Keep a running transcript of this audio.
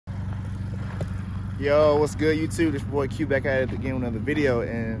Yo, what's good YouTube? This boy Q back at it again with another video,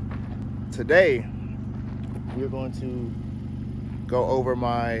 and today we're going to go over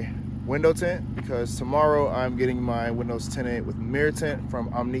my window tint because tomorrow I'm getting my windows tinted with mirror tint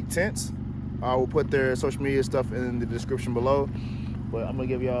from OmniqueTints. I will put their social media stuff in the description below, but I'm gonna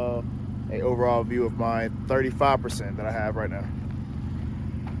give y'all an overall view of my 35% that I have right now.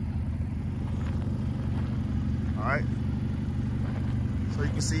 All right, so you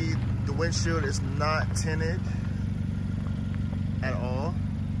can see the windshield is not tinted at all.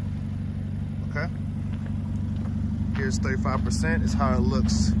 Okay, here's 35%. Is how it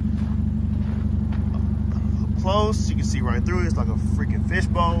looks up close. You can see right through it. It's like a freaking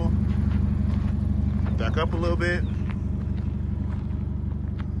fishbowl. Back up a little bit.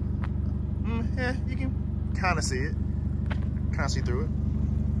 Yeah, you can kind of see it. Kind of see through it.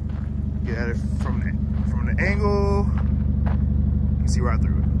 Get at it from the angle. You can see right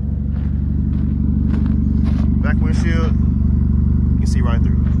through it. Back windshield, you can see right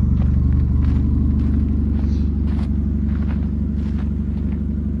through it.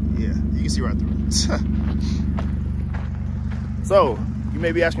 Yeah, you can see right through it. So, you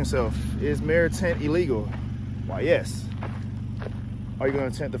may be asking yourself, is mirror tint illegal? Why, yes. Are you going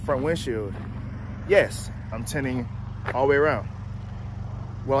to tint the front windshield? Yes, I'm tinting all the way around.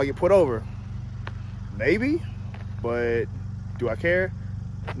 Will I get put over? Maybe, but do I care?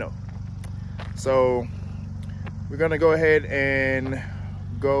 No. So we're gonna go ahead and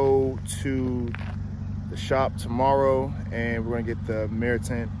go to the shop tomorrow and we're gonna get the mirror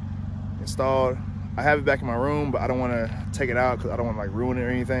tint installed. I have it back in my room, but I don't want to take it out because I don't want to like ruin it or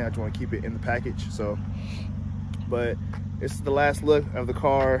anything. I just want to keep it in the package. So, but it's the last look of the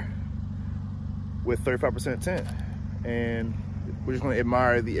car with 35% tint, and we're just going to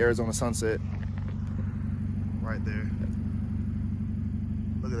admire the Arizona sunset right there.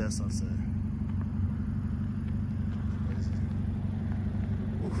 Look at that sunset.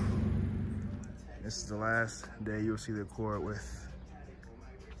 Oof. This is the last day you'll see the Accord with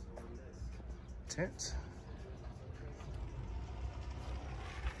tint.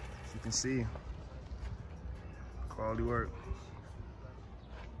 As you can see, quality work.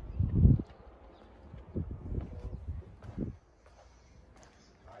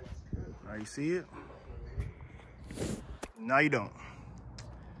 Now you see it? Now you don't.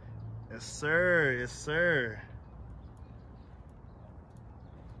 Yes sir, yes sir.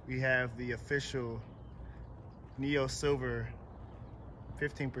 We have the official Neo Silver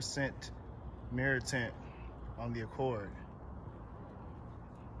 15% mirror tint on the Accord.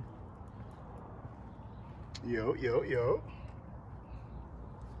 Yo, yo, yo.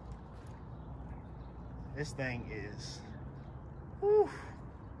 This thing is, whew,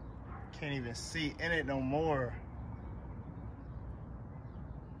 can't even see in it no more.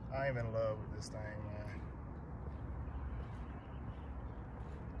 I'm in love with this thing, man.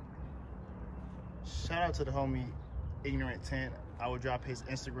 Shout out to the homie Ignorant Tint. I will drop his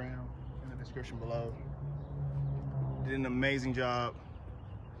Instagram in the description below. Did an amazing job.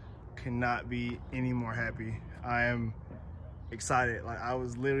 Cannot be any more happy. I am excited. Like, I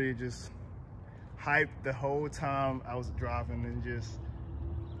was literally just hyped the whole time I was driving, and I just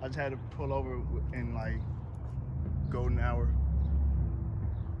had to pull over in like golden hour,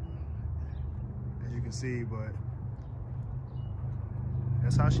 as you can see, but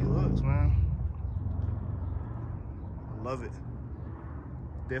that's how she looks, man. I love it.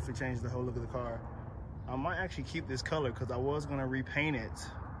 Definitely changed the whole look of the car. I might actually keep this color because I was gonna repaint it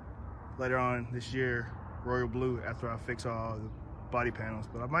later on this year, royal blue, after I fix all the body panels,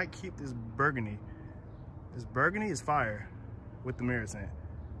 but I might keep this burgundy. This burgundy is fire with the mirror tint.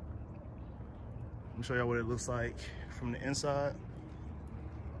 Let me show y'all what it looks like from the inside.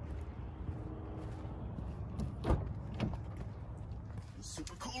 It's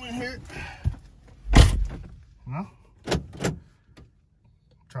super cool in here. You know?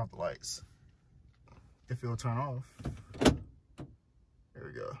 Turn off the lights. If it'll turn off. There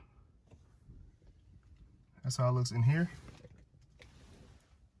we go. That's how it looks in here.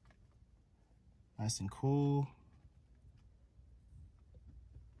 Nice and cool.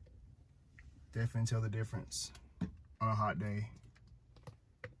 Definitely tell the difference on a hot day.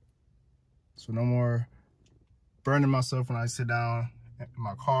 So no more burning myself when I sit down in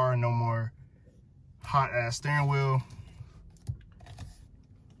my car. No more hot ass steering wheel.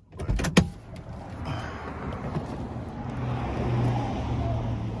 But,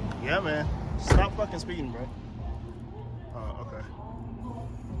 yeah, man. Stop fucking speeding, bro. Oh, okay.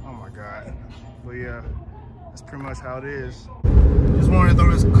 Oh my God. But yeah, that's pretty much how it is. Just wanted to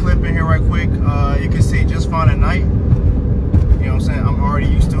throw this clip in here right quick. You can see just fine at night. You know what I'm saying? I'm already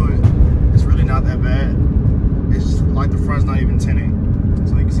used to it. It's really not that bad. like the front's not even tinted,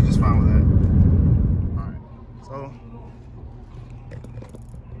 so you can see just fine with that. All right, so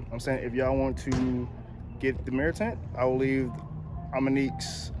I'm saying if y'all want to get the mirror tint, I will leave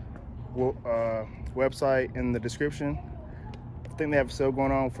Omnique's website in the description. I think they have a sale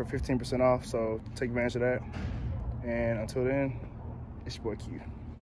going on for 15% off, so take advantage of that. And until then, it's your boy Q.